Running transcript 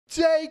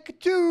Take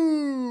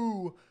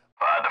two!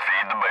 To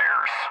feed the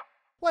bears.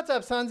 What's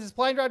up, sons? It's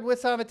Blind Rod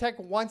with Son of a Tech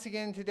once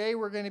again. Today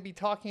we're going to be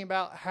talking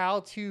about how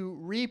to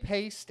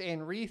repaste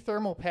and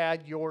re-thermal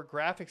pad your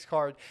graphics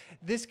card.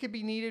 This could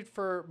be needed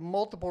for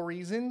multiple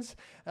reasons.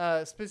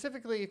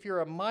 Specifically, if you're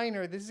a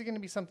miner, this is going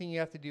to be something you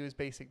have to do as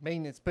basic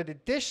maintenance. But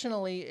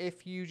additionally,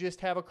 if you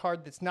just have a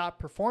card that's not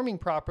performing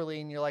properly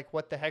and you're like,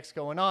 what the heck's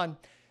going on?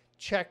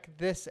 Check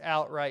this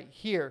out right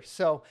here.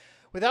 So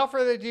without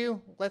further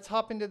ado, let's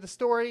hop into the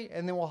story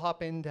and then we'll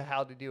hop into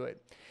how to do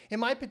it. In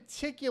my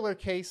particular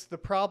case, the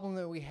problem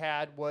that we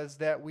had was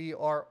that we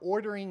are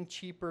ordering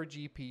cheaper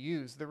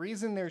GPUs. The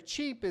reason they're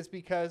cheap is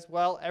because,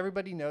 well,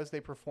 everybody knows they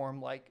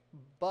perform like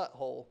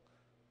butthole.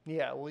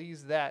 Yeah, we'll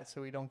use that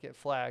so we don't get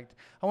flagged.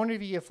 I wonder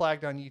if you get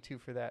flagged on YouTube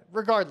for that.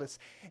 Regardless.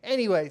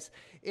 Anyways,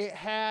 it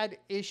had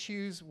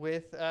issues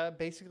with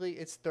basically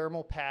its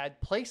thermal pad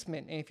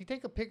placement. And if you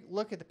take a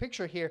look at the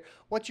picture here,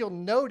 what you'll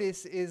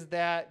notice is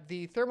that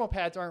the thermal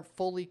pads aren't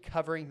fully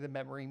covering the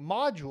memory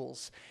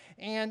modules.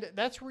 And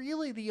that's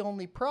really the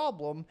only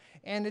problem.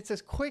 And it's a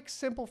quick,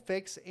 simple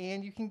fix.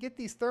 And you can get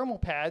these thermal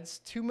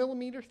pads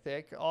 2mm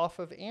thick off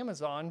of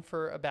Amazon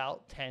for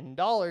about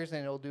 $10.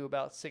 And it'll do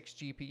about 6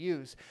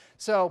 GPUs.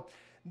 So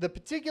the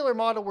particular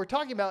model we're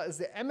talking about is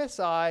the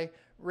MSI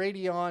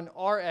Radeon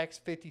RX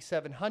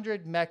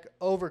 5700 Mech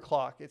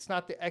overclock. It's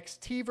not the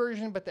XT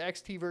version, but the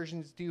XT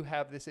versions do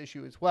have this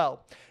issue as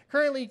well.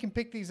 Currently, you can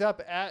pick these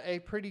up at a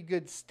pretty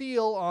good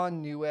steal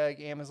on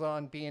Newegg,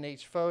 Amazon,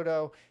 B&H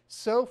Photo,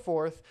 so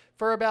forth,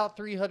 for about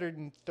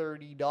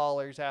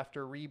 $330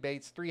 after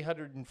rebates,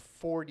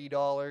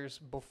 $340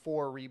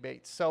 before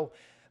rebates. So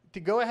to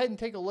go ahead and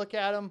take a look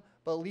at them,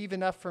 but leave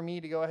enough for me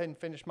to go ahead and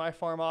finish my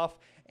farm off.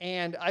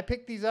 And I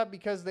picked these up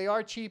because they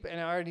are cheap and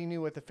I already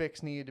knew what the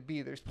fix needed to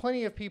be. There's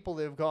plenty of people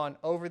that have gone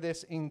over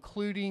this,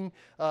 including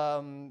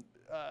tons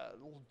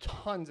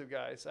of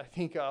guys. I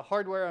think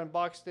Hardware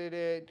Unboxed did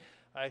it.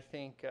 I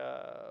think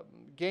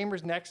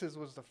Gamers Nexus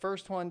was the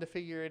first one to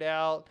figure it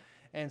out,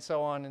 and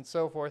so on and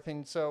so forth.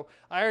 And so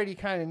I already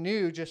kind of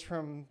knew just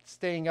from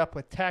staying up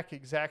with tech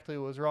exactly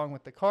what was wrong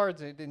with the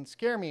cards, and it didn't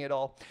scare me at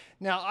all.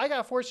 Now, I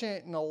got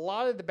fortunate in a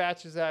lot of the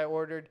batches that I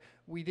ordered,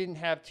 we didn't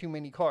have too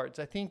many cards.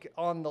 I think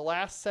on the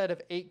last set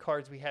of 8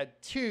 cards, we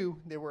had 2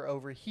 that were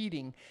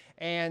overheating.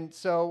 And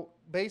so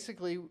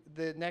basically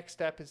the next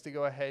step is to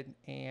go ahead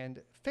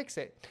and fix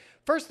it.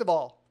 First of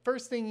all,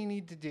 first thing you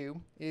need to do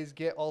is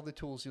get all the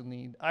tools you'll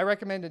need. I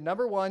recommend a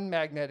 #1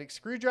 magnetic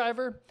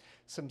screwdriver,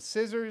 some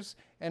scissors,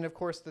 and of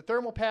course the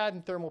thermal pad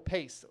and thermal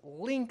paste.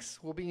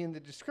 Links will be in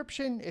the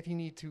description if you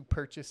need to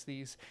purchase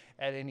these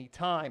at any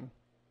time.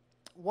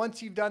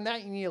 Once you've done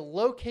that, you need to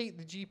locate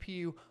the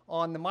GPU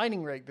on the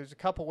mining rig. There's a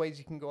couple ways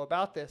you can go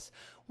about this.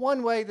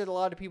 One way that a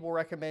lot of people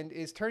recommend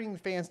is turning the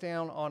fans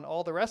down on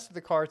all the rest of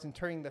the cards and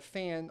turning the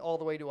fan all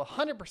the way to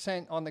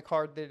 100% on the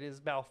card that is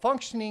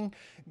malfunctioning.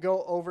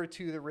 Go over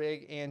to the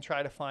rig and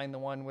try to find the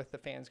one with the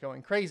fans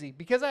going crazy.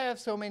 Because I have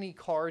so many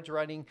cards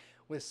running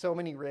with so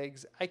many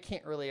rigs, I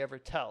can't really ever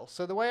tell.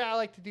 So the way I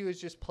like to do is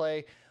just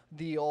play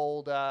the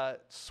old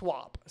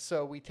swap.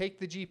 So we take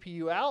the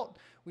GPU out,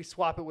 we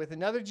swap it with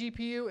another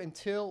GPU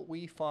until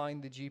we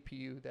find the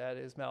GPU that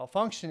is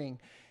malfunctioning.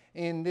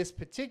 In this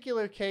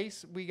particular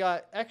case, we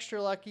got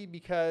extra lucky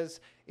because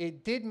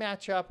it did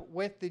match up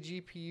with the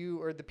GPU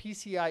or the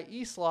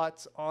PCIe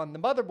slots on the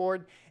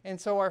motherboard, and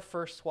so our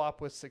first swap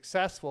was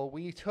successful.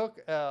 We took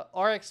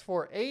RX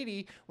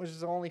 480, which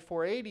is only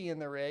 480 in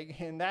the rig,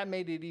 and that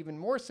made it even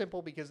more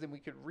simple because then we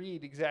could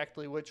read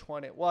exactly which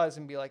one it was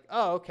and be like,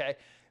 oh, okay.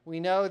 We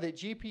know that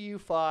GPU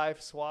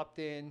 5 swapped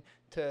in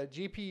to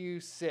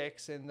GPU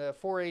 6 and the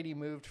 480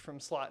 moved from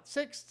slot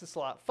 6 to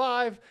slot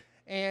 5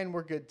 and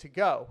we're good to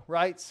go,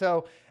 right?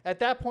 So at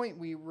that point,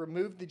 we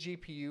removed the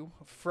GPU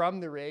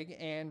from the rig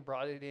and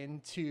brought it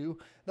into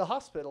the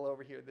hospital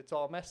over here that's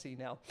all messy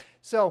now.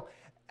 So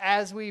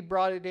as we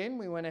brought it in,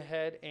 we went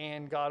ahead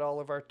and got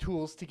all of our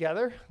tools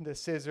together, the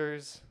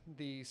scissors,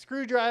 the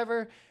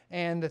screwdriver,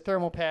 and the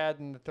thermal pad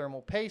and the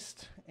thermal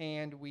paste,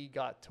 and we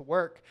got to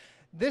work.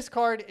 This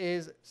card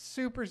is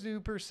super,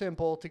 super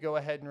simple to go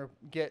ahead and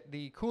get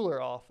the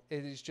cooler off.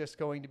 It is just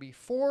going to be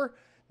 4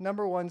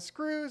 #1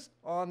 screws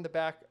on the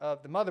back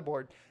of the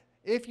motherboard.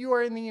 If you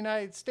are in the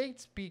United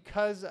States,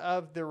 because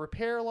of the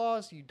repair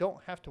laws, you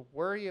don't have to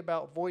worry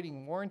about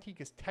voiding warranty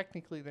because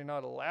technically they're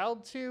not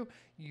allowed to.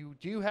 You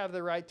do have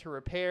the right to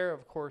repair.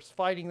 Of course,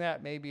 fighting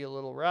that may be a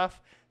little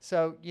rough.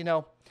 So, you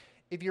know,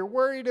 if you're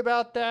worried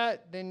about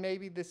that, then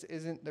maybe this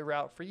isn't the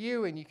route for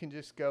you and you can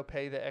just go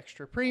pay the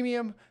extra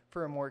premium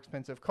for a more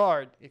expensive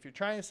card. If you're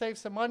trying to save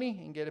some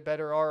money and get a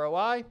better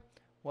ROI,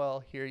 well,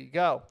 here you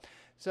go.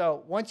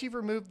 So once you've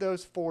removed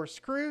those 4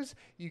 screws,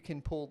 you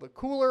can pull the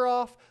cooler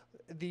off.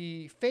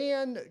 The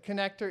fan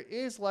connector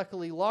is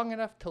luckily long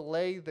enough to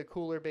lay the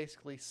cooler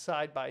basically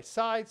side by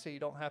side so you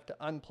don't have to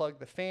unplug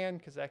the fan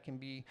because that can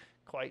be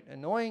quite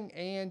annoying,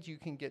 and you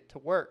can get to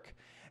work.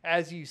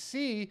 As you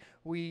see,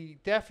 we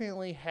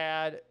definitely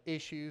had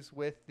issues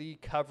with the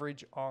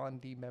coverage on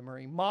the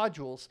memory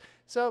modules.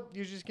 So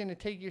you're just going to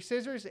take your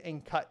scissors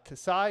and cut to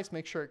size.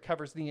 Make sure it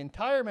covers the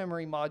entire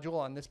memory module.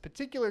 On this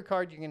particular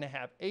card, you're going to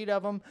have 8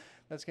 of them.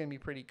 That's going to be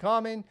pretty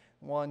common.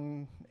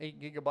 8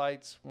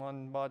 gigabytes,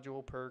 1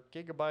 module per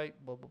gigabyte,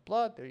 blah, blah,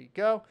 blah. There you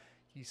go.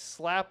 You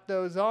slap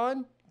those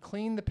on,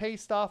 clean the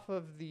paste off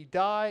of the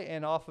die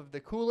and off of the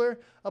cooler,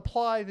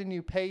 apply the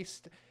new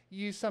paste.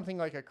 Use something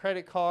like a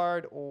credit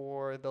card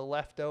or the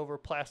leftover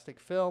plastic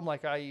film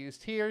like I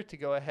used here to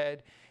go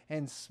ahead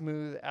and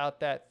smooth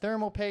out that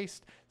thermal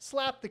paste.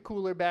 Slap the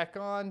cooler back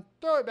on,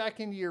 throw it back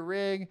into your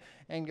rig,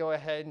 and go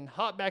ahead and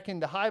hop back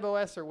into Hive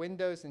OS or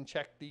Windows and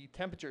check the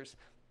temperatures.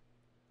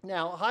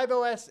 Now, Hive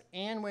OS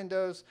and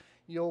Windows,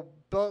 you'll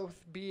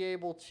both be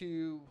able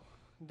to,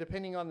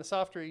 depending on the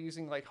software you're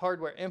using, like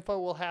Hardware Info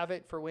will have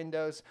it for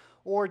Windows,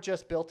 or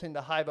just built into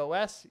Hive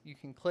OS, you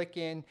can click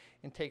in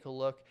and take a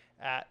look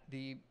at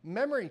the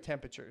memory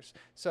temperatures.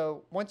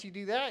 So once you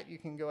do that, you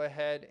can go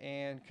ahead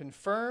and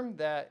confirm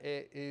that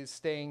it is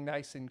staying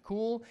nice and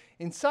cool.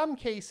 In some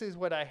cases,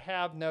 what I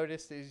have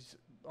noticed is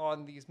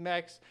on these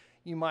mechs,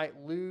 you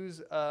might lose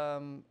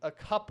a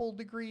couple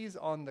degrees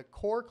on the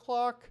core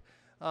clock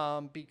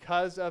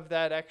because of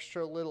that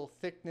extra little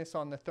thickness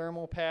on the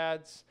thermal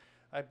pads.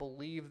 I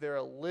believe they're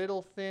a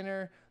little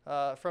thinner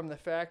from the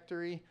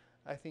factory.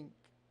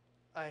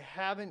 I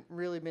haven't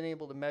really been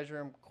able to measure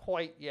them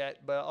quite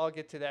yet, but I'll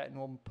get to that and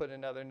we'll put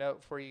another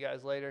note for you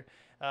guys later.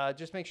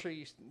 Just make sure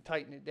you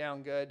tighten it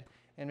down good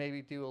and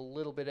maybe do a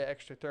little bit of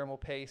extra thermal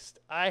paste.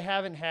 I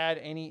haven't had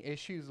any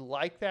issues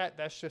like that.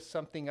 That's just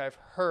something I've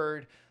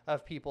heard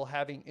of people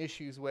having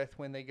issues with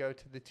when they go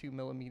to the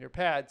 2mm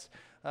pads.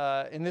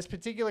 In this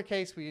particular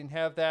case, we didn't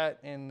have that.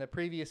 In the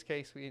previous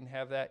case, we didn't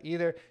have that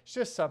either. It's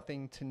just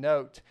something to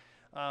note.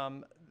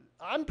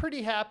 I'm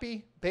pretty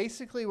happy.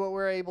 Basically, what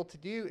we're able to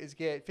do is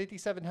get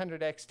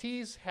 5700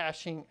 XTs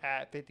hashing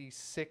at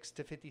 56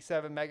 to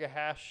 57 mega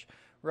hash,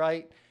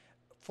 right,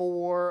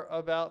 for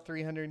about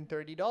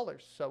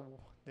 $330. So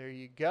there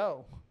you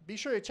go. Be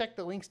sure to check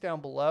the links down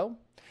below.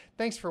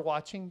 Thanks for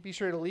watching. Be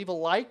sure to leave a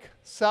like,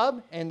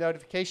 sub, and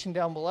notification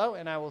down below,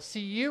 and I will see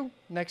you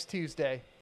next Tuesday.